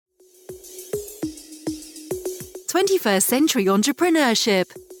21st Century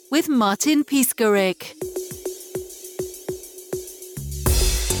Entrepreneurship with Martin Piskarik.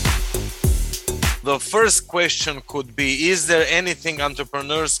 The first question could be, is there anything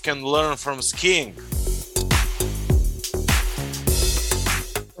entrepreneurs can learn from skiing?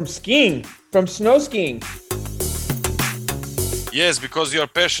 From skiing, from snow skiing. Yes, because you're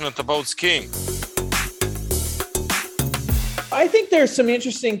passionate about skiing. I think there's some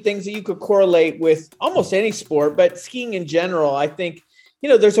interesting things that you could correlate with almost any sport, but skiing in general. I think,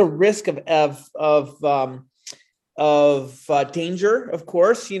 there's a risk of danger, of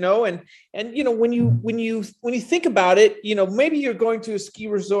course, and when you think about it, maybe you're going to a ski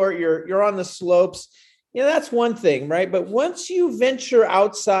resort, you're on the slopes, that's one thing, right? But once you venture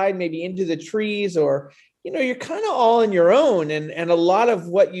outside, maybe into the trees, or you're kind of all on your own, and a lot of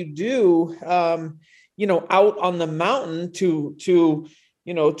what you do, out on the mountain to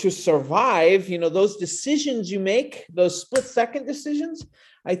survive, those decisions you make, those split-second decisions,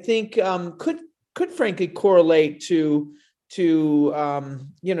 I think could frankly correlate to a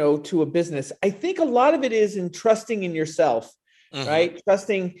business. I think a lot of it is in trusting in yourself, right?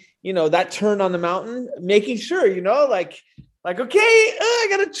 Trusting, that turn on the mountain, making sure, okay, I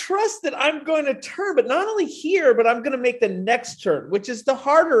got to trust that I'm going to turn, but not only here, but I'm going to make the next turn, which is the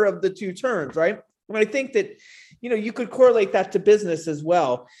harder of the two turns, right? I think that, you could correlate that to business as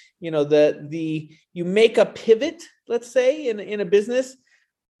well. You make a pivot, let's say in a business,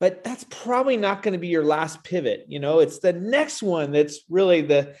 but that's probably not going to be your last pivot. It's the next one that's really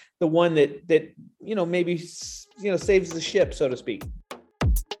the one that maybe saves the ship, so to speak.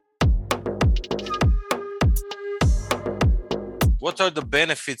 What are the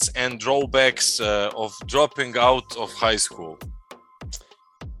benefits and drawbacks of dropping out of high school?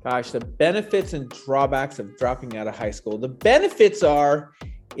 Gosh, the benefits and drawbacks of dropping out of high school. The benefits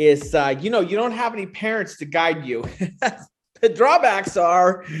is you don't have any parents to guide you. The drawbacks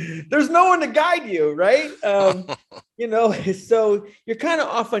are there's no one to guide you, right? So you're kind of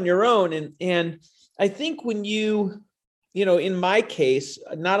off on your own. And I think when in my case,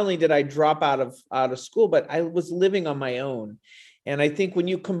 not only did I drop out of school, but I was living on my own. And I think when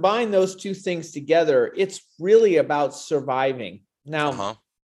you combine those two things together, it's really about surviving. Now,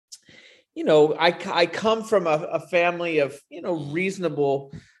 I come from a family of,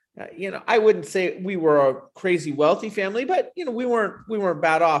 reasonable, I wouldn't say we were a crazy wealthy family, but, we weren't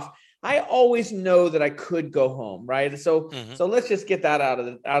bad off. I always know that I could go home. Right. So let's just get that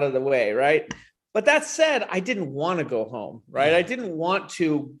out of the way. Right. But that said, I didn't want to go home. Right. I didn't want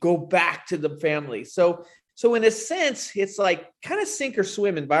to go back to the family. So in a sense, it's like kind of sink or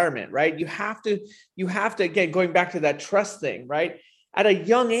swim environment. Right. You have to, again, going back to that trust thing. Right. At a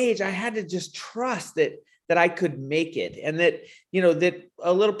young age, I had to just trust that I could make it, and that, that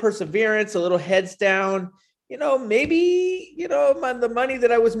a little perseverance, a little heads down, maybe, the money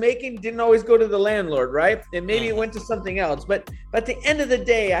that I was making didn't always go to the landlord, right? And maybe it went to something else. But at the end of the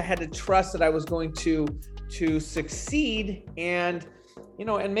day, I had to trust that I was going to succeed and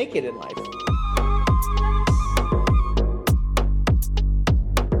make it in life.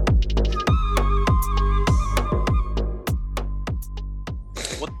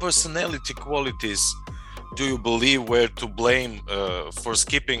 What personality qualities do you believe were to blame for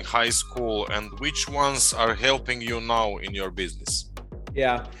skipping high school, and which ones are helping you now in your business?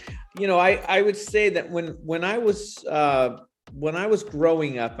 Yeah, I would say that when I was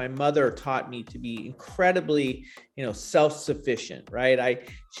growing up, my mother taught me to be incredibly, self-sufficient, right?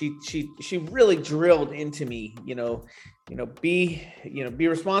 She really drilled into me, be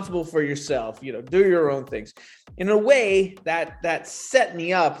responsible for yourself, do your own things. In a way that set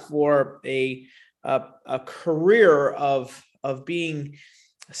me up for a career of being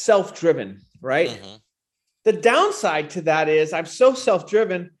self-driven, right? The downside to that is I'm so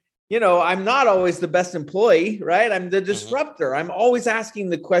self-driven, I'm not always the best employee, right? I'm the disruptor. I'm always asking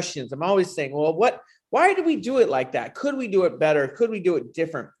the questions. I'm always saying, well, why do we do it like that? Could we do it better? Could we do it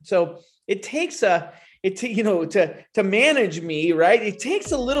different? So it takes to manage me, right? It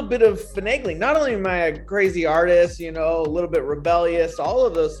takes a little bit of finagling. Not only am I a crazy artist, a little bit rebellious, all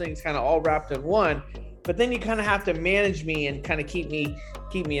of those things kind of all wrapped in one, but then you kind of have to manage me and kind of keep me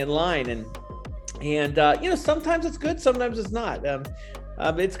in line. And sometimes it's good, sometimes it's not.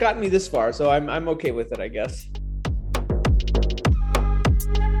 It's gotten me this far, so I'm okay with it, I guess.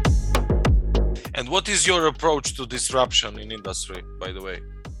 And what is your approach to disruption in industry, by the way?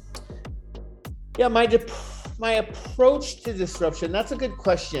 Yeah, my approach to disruption, that's a good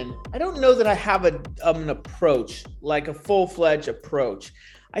question. I don't know that I have an approach, like a full-fledged approach.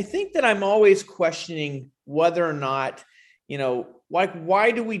 I think that I'm always questioning whether or not, like, why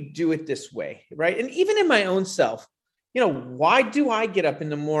do we do it this way, right? And even in my own self, why do I get up in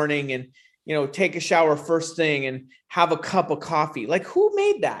the morning and, take a shower first thing and have a cup of coffee? Like, who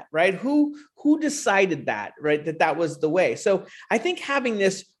made that, right? Who decided that, right? That was the way. So I think having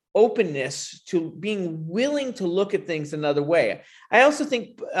this openness to being willing to look at things another way. I also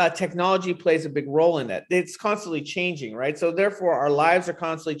think technology plays a big role in that. It's constantly changing, right? So therefore, our lives are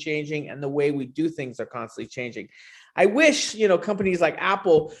constantly changing, and the way we do things are constantly changing. I wish, companies like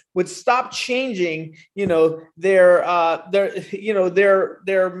Apple would stop changing, their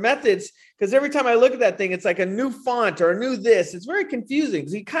methods, because every time I look at that thing, it's like a new font or a new this. It's very confusing.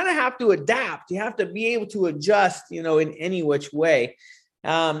 So you kind of have to adapt. You have to be able to adjust, in any which way.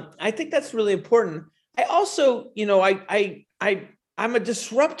 I think that's really important. I also, I'm a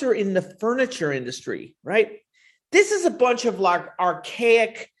disruptor in the furniture industry, right? This is a bunch of like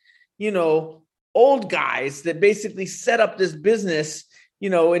archaic, old guys that basically set up this business,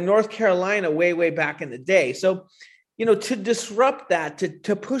 in North Carolina way back in the day. So, to disrupt that,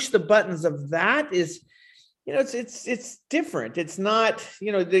 to push the buttons of that is, it's different. It's not,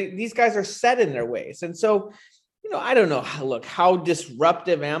 these guys are set in their ways. And so, I don't know. Look, how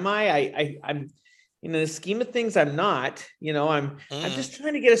disruptive am I? I'm, in the scheme of things, I'm not. I'm just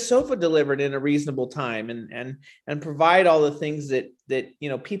trying to get a sofa delivered in a reasonable time and provide all the things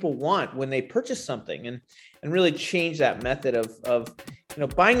that people want when they purchase something, and really change that method of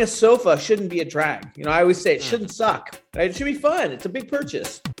buying a sofa shouldn't be a drag. I always say it shouldn't suck. Right? It should be fun. It's a big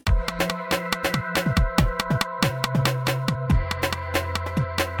purchase.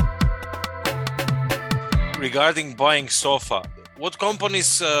 Regarding buying sofa, what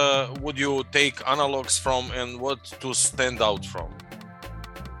companies would you take analogs from, and what to stand out from?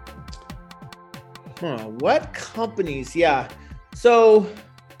 What companies? Yeah. So,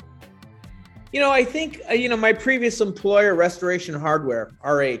 I think, my previous employer, Restoration Hardware,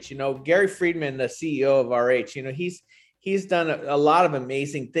 RH, Gary Friedman, the CEO of RH, he's done a lot of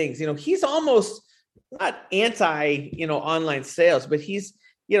amazing things. He's almost not anti, online sales, but he's,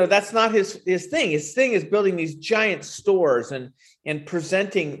 that's not his thing. His thing is building these giant stores and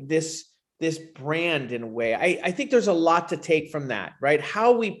presenting this brand in a way. I think there's a lot to take from that, right?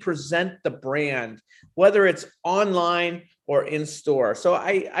 How we present the brand, whether it's online or in store. So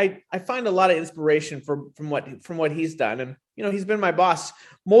I find a lot of inspiration from what he's done. And, he's been my boss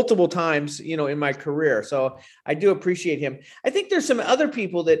multiple times, in my career. So I do appreciate him. I think there's some other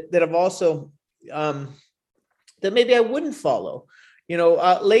people that have also, that maybe I wouldn't follow.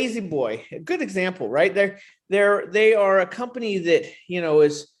 Lazy Boy, a good example, right? They are a company that,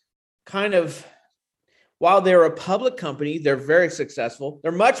 is kind of, while they're a public company, they're very successful.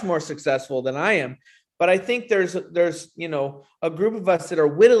 They're much more successful than I am. But I think there's a group of us that are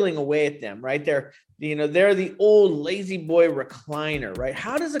whittling away at them, right? They're the old Lazy Boy recliner, right?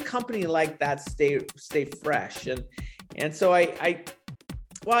 How does a company like that stay fresh? And so I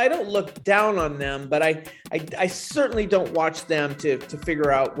don't look down on them, but I certainly don't watch them to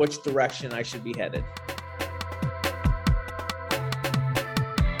figure out which direction I should be headed.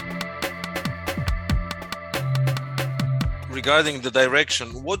 Regarding the direction,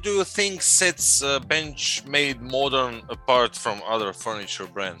 what do you think sets Benchmade Modern apart from other furniture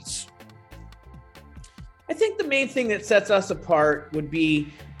brands? I think the main thing that sets us apart would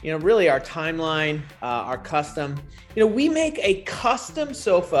be, really our timeline, our custom. We make a custom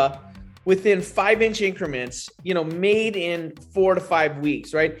sofa within 5-inch increments, made in 4 to 5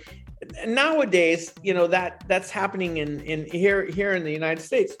 weeks, right? Nowadays, that's happening in here in the United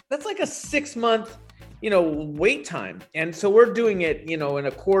States. That's like a 6-month, wait time. And so we're doing it, in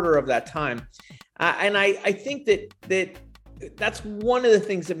a quarter of that time. And I think that's one of the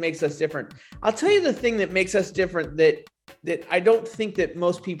things that makes us different. I'll tell you the thing that makes us different that I don't think that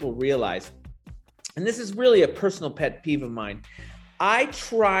most people realize. And this is really a personal pet peeve of mine. I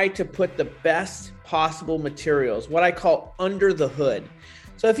try to put the best possible materials, what I call under the hood.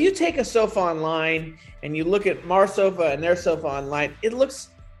 So if you take a sofa online and you look at our sofa and their sofa online, it looks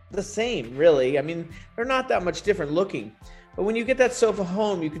the same, really. I mean, they're not that much different looking. But when you get that sofa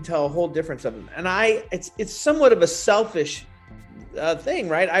home, you can tell a whole difference of them. And it's somewhat of a selfish thing,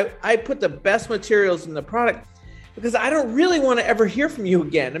 right? I put the best materials in the product because I don't really want to ever hear from you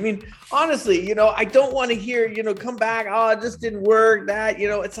again. I mean, honestly, I don't want to hear, come back, oh, it just didn't work, that,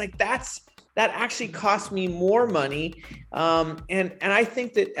 it's like that actually costs me more money. And I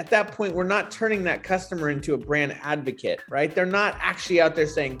think that at that point, we're not turning that customer into a brand advocate, right? They're not actually out there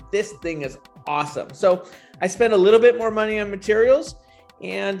saying, this thing is awesome. So I spend a little bit more money on materials.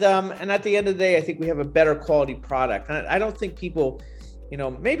 And at the end of the day, I think we have a better quality product. And I don't think people,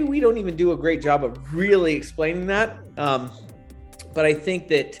 maybe we don't even do a great job of really explaining that. but I think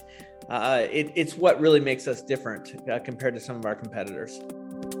that it's what really makes us different compared to some of our competitors.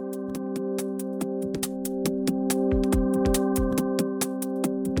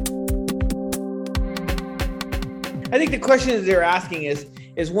 I think the question that they're asking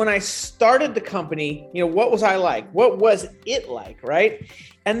is when I started the company, what was I like? What was it like, right?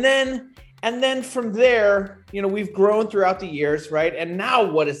 And then from there, we've grown throughout the years, right? And now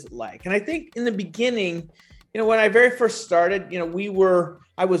what is it like? And I think in the beginning, when I very first started,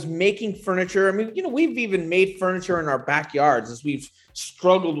 I was making furniture. I mean, we've even made furniture in our backyards as we've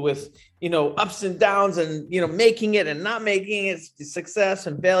struggled with, ups and downs and, making it and not making it, success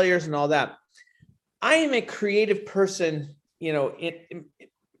and failures and all that. I am a creative person,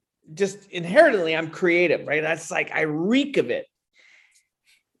 just inherently I'm creative, right? That's like, I reek of it.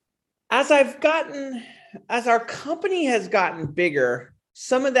 As our company has gotten bigger,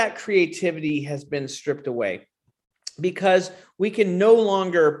 some of that creativity has been stripped away because we can no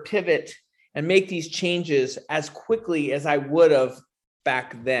longer pivot and make these changes as quickly as I would have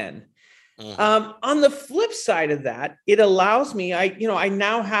back then. Mm-hmm. On the flip side of that, it allows me, I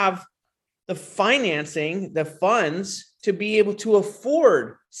now have the financing, the funds to be able to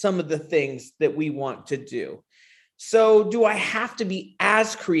afford some of the things that we want to do. So do I have to be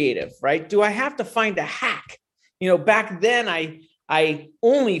as creative, right? Do I have to find a hack? Back then I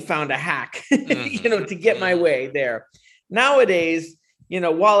only found a hack, mm-hmm. To get my way there. Nowadays,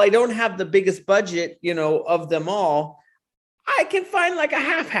 while I don't have the biggest budget, of them all, I can find like a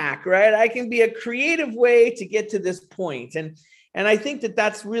half hack, right? I can be a creative way to get to this point. And I think that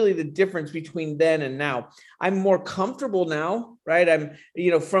that's really the difference between then and now. I'm more comfortable now, right? I'm,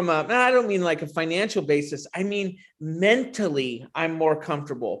 I don't mean like a financial basis. I mean, mentally, I'm more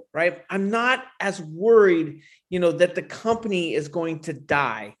comfortable, right? I'm not as worried, that the company is going to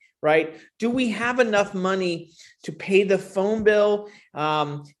die, right? Do we have enough money to pay the phone bill,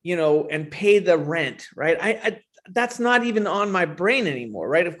 and pay the rent, right? I that's not even on my brain anymore,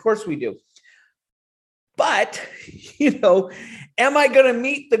 right? Of course we do. But, am I going to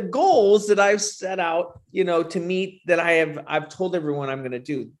meet the goals that I've set out, to meet that I've told everyone I'm going to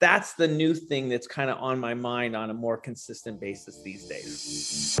do? That's the new thing that's kind of on my mind on a more consistent basis these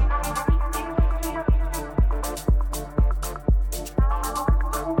days.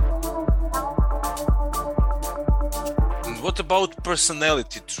 And what about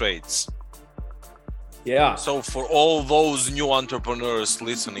personality traits? Yeah. So for all those new entrepreneurs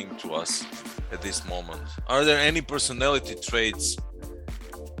listening to us at this moment, are there any personality traits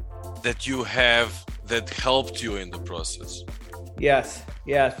that you have that helped you in the process? Yes.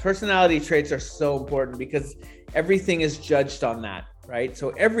 Personality traits are so important because everything is judged on that, right? So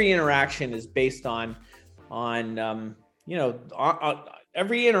every interaction is based on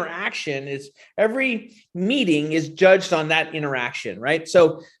every meeting is judged on that interaction, right?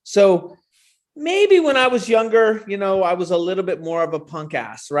 So maybe when I was younger, I was a little bit more of a punk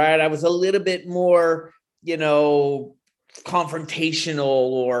ass, right? I was a little bit more, confrontational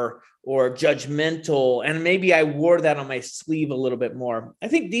or judgmental. And maybe I wore that on my sleeve a little bit more. I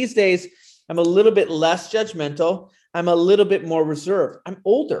think these days I'm a little bit less judgmental. I'm a little bit more reserved. I'm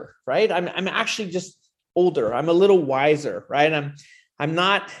older, right? I'm actually just older. I'm a little wiser, right? I'm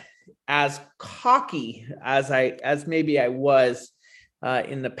not as cocky as maybe I was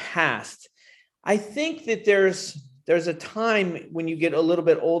in the past. I think that there's a time when you get a little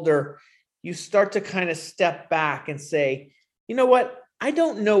bit older, you start to kind of step back and say, you know what? I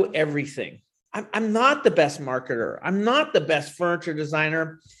don't know everything. I'm not the best marketer. I'm not the best furniture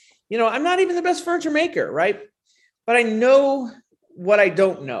designer. I'm not even the best furniture maker, right? But I know what I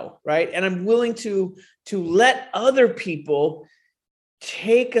don't know, right? And I'm willing to let other people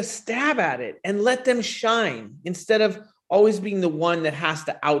take a stab at it and let them shine instead of always being the one that has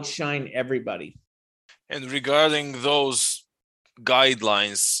to outshine everybody. And regarding those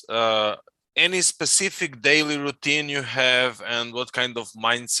guidelines, any specific daily routine you have and what kind of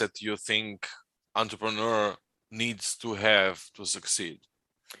mindset you think entrepreneur needs to have to succeed?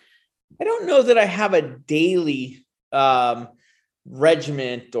 I don't know that I have a daily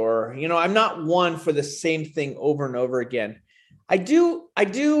regiment or, I'm not one for the same thing over and over again. I do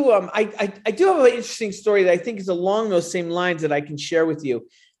have an interesting story that I think is along those same lines that I can share with you.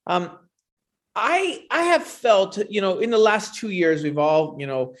 I have felt, in the last 2 years, we've all,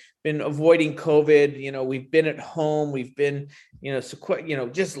 been avoiding COVID. We've been at home. We've been,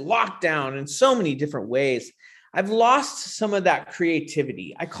 just locked down in so many different ways. I've lost some of that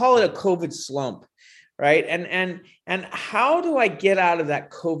creativity. I call it a COVID slump, right? And how do I get out of that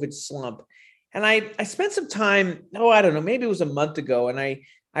COVID slump? And I spent some time, I don't know, maybe it was a month ago. And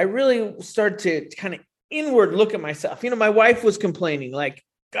I really started to kind of inward look at myself. My wife was complaining like,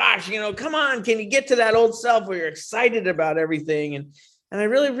 gosh, come on, can you get to that old self where you're excited about everything? And I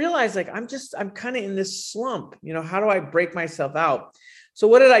really realized like, I'm kind of in this slump. How do I break myself out? So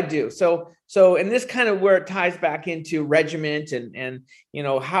what did I do? So, and this kind of where it ties back into regiment and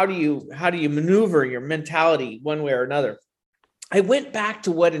how do you maneuver your mentality one way or another? I went back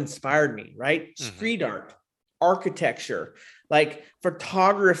to what inspired me, right? Mm-hmm. Street art, architecture, like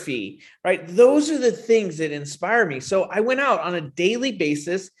photography, right? Those are the things that inspire me. So I went out on a daily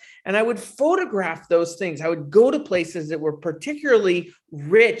basis and I would photograph those things. I would go to places that were particularly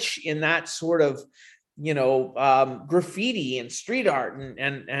rich in that sort of, graffiti and street art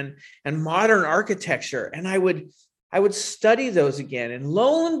and modern architecture. And I would study those again. And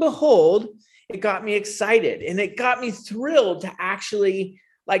lo and behold, it got me excited and it got me thrilled to actually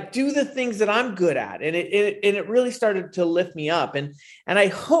like do the things that I'm good at. And it really started to lift me up. And I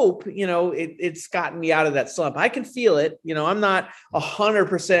hope, it's gotten me out of that slump. I can feel it. I'm not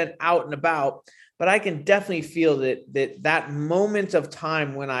 100% out and about, but I can definitely feel that moment of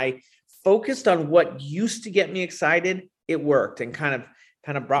time when I focused on what used to get me excited, it worked and kind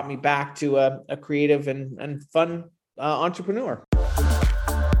of brought me back to a creative and fun entrepreneur.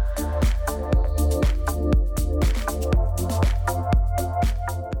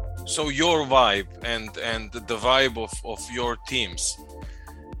 So your vibe and the vibe of your teams,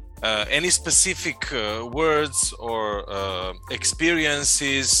 any specific words or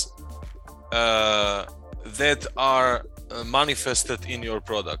experiences that are manifested in your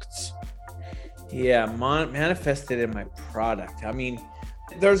products? Yeah, manifested in my product. I mean,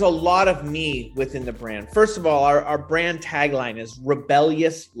 there's a lot of me within the brand. First of all, our brand tagline is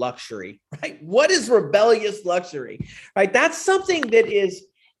rebellious luxury, right? What is rebellious luxury, right? That's something that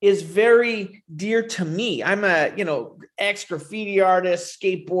is very dear to me. I'm a, ex-graffiti artist,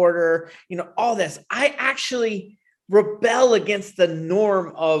 skateboarder, all this. I actually rebel against the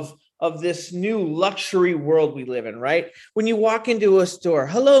norm of this new luxury world we live in, right? When you walk into a store,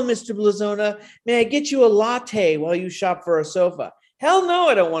 hello, Mr. Blazona, may I get you a latte while you shop for a sofa? Hell no,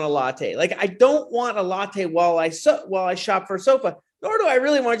 I don't want a latte. Like, I don't want a latte while I shop for a sofa, nor do I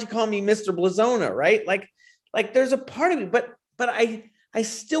really want you to call me Mr. Blazona, right? Like there's a part of me, but I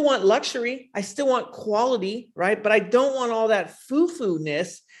still want luxury. I still want quality, right? But I don't want all that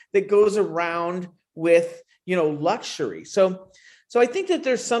foo-foo-ness that goes around with, luxury. So I think that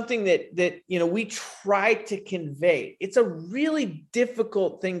there's something that we try to convey. It's a really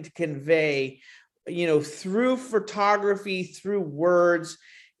difficult thing to convey, through photography, through words.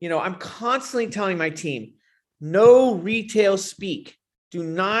 I'm constantly telling my team, no retail speak. Do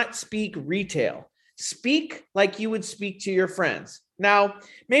not speak retail. Speak like you would speak to your friends. Now,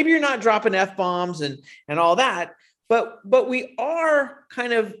 maybe you're not dropping F-bombs and all that, but we are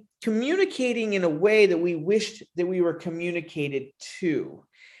kind of communicating in a way that we wished that we were communicated to.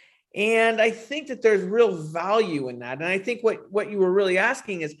 And I think that there's real value in that. And I think what you were really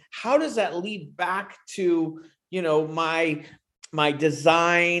asking is, how does that lead back to, my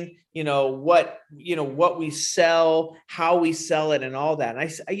design, what we sell, how we sell it and all that.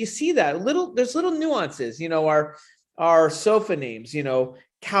 And you see that there's little nuances, our sofa names,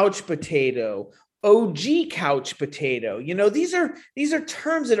 couch potato, OG couch potato. These are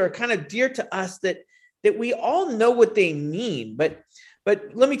terms that are kind of dear to us that we all know what they mean. But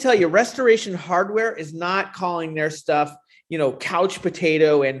let me tell you, Restoration Hardware is not calling their stuff, couch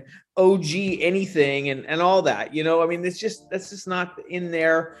potato and OG anything and all that. I mean, that's just not in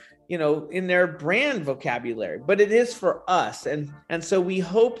their, in their brand vocabulary, but it is for us. And so we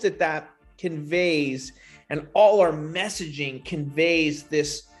hope that conveys, and all our messaging conveys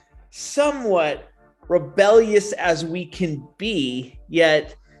this somewhat rebellious as we can be,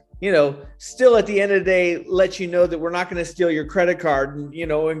 yet, still at the end of the day, let you know that we're not going to steal your credit card and,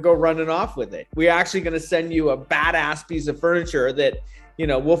 and go running off with it. We're actually going to send you a badass piece of furniture that,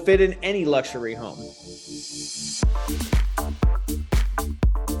 will fit in any luxury home.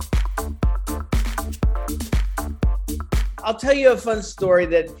 I'll tell you a fun story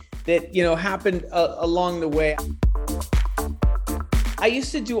that happened along the way. I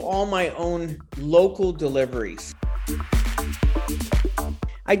used to do all my own local deliveries.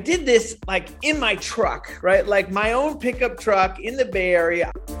 I did this like in my truck, right? Like my own pickup truck in the Bay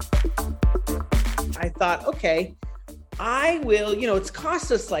Area. I thought, okay, I will, it's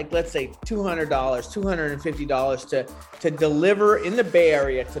cost us like, let's say $200, $250 to deliver in the Bay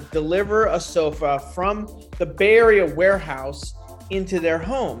Area, to deliver a sofa from the Bay Area warehouse into their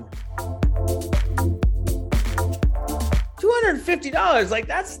home. $250, like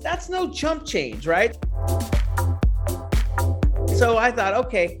that's no chump change, right? So I thought,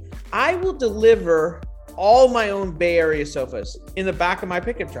 okay, I will deliver all my own Bay Area sofas in the back of my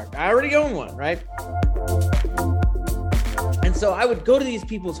pickup truck. I already own one, right? And so I would go to these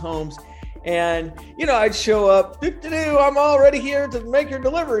people's homes and, I'd show up, I'm already here to make your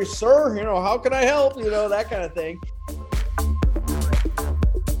delivery, sir. How can I help? That kind of thing.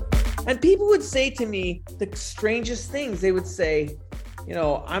 And people would say to me the strangest things. They would say,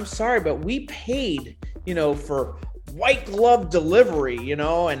 I'm sorry, but we paid, for white glove delivery, and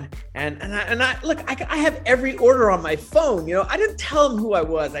I look, I have every order on my phone. I didn't tell them who I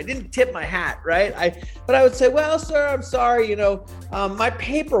was. I didn't tip my hat, right? But I would say, well, sir, I'm sorry, my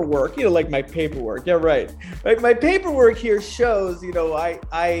paperwork, like my paperwork. Yeah, right. My paperwork here shows, you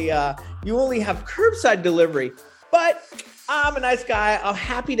only have curbside delivery, but I'm a nice guy. I'm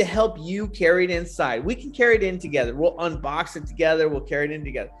happy to help you carry it inside. We can carry it in together. We'll unbox it together. We'll carry it in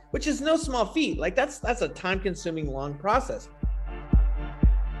together, which is no small feat. Like that's a time-consuming, long process.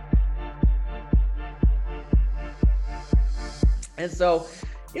 And so,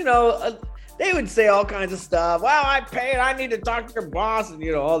 they would say all kinds of stuff. Well, I paid. I need to talk to your boss, and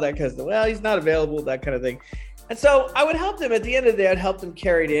all that kind of stuff. Well, he's not available. That kind of thing. And so I would help them. At the end of the day, I'd help them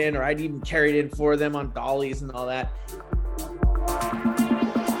carry it in, or I'd even carry it in for them on dollies and all that.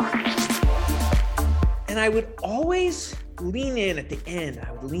 And I would always lean in at the end.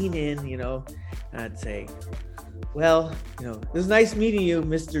 I would lean in, and I'd say, well, it was nice meeting you,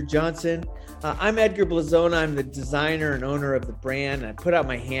 Mr. Johnson. I'm Edgar Blazona. I'm the designer and owner of the brand. I put out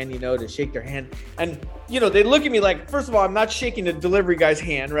my hand, to shake their hand. And, they look at me like, first of all, I'm not shaking the delivery guy's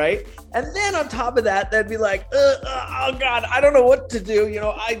hand, right? And then on top of that, they'd be like, oh God, I don't know what to do.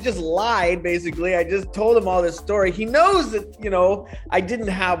 I just lied, basically. I just told him all this story. He knows that, I didn't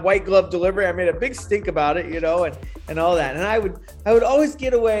have white glove delivery. I made a big stink about it, and all that. And I would always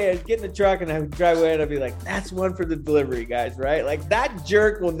get away and get in the truck and I would drive away and I'd be like, that's one for the delivery guys, right? Like that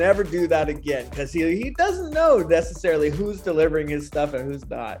jerk will never do that again because he doesn't know necessarily who's delivering his stuff and who's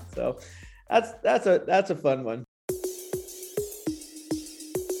not. So that's a fun one.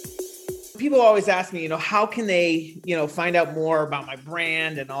 People always ask me, how can they, find out more about my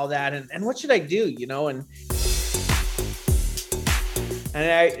brand and all that, and what should I do, and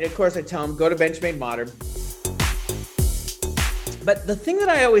I, of course, I tell them go to Benchmade Modern. But the thing that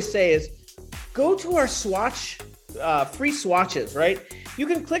I always say is go to our swatch, free swatches, right? You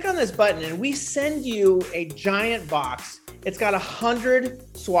can click on this button and we send you a giant box. It's got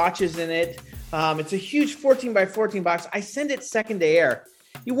 100 swatches in it. It's a huge 14 by 14 box. I send it second to air.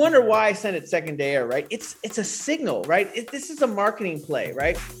 You wonder why I send it second to air, right? It's a signal, right? This is a marketing play,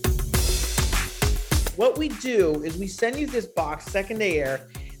 right? What we do is we send you this box second to air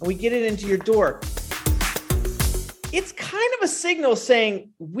and we get it into your door. It's kind of a signal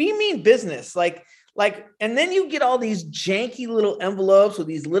saying we mean business, and then you get all these janky little envelopes with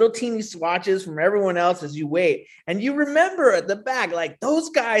these little teeny swatches from everyone else as you wait. And you remember at the back, like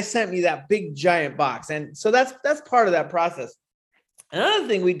those guys sent me that big giant box. And so that's part of that process. Another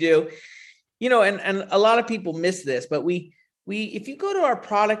thing we do, and a lot of people miss this, but we if you go to our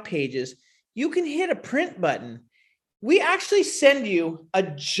product pages, you can hit a print button. We actually send you a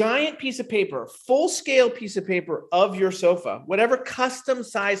giant piece of paper, full scale piece of paper of your sofa, whatever custom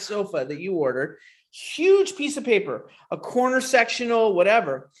size sofa that you ordered, huge piece of paper, a corner sectional,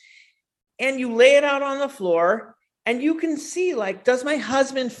 whatever. And you lay it out on the floor and you can see, does my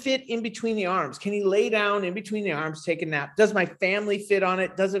husband fit in between the arms? Can he lay down in between the arms, take a nap? Does my family fit on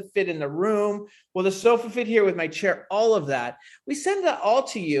it? Does it fit in the room? Will the sofa fit here with my chair? All of that. We send that all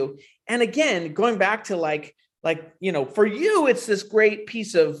to you. And again, going back to for you, it's this great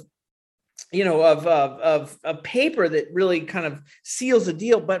piece of, of paper that really kind of seals the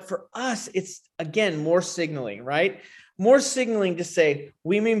deal. But for us, it's again, more signaling, right? More signaling to say,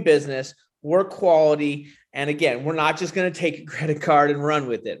 we mean business, we're quality. And again, we're not just going to take a credit card and run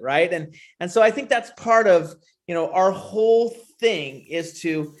with it. Right. And so I think that's part of, our whole thing is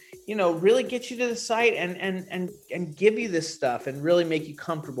to, really get you to the site and give you this stuff and really make you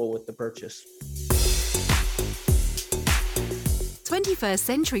comfortable with the purchase. 21st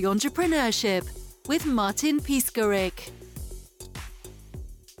Century Entrepreneurship with Martin Piskarik.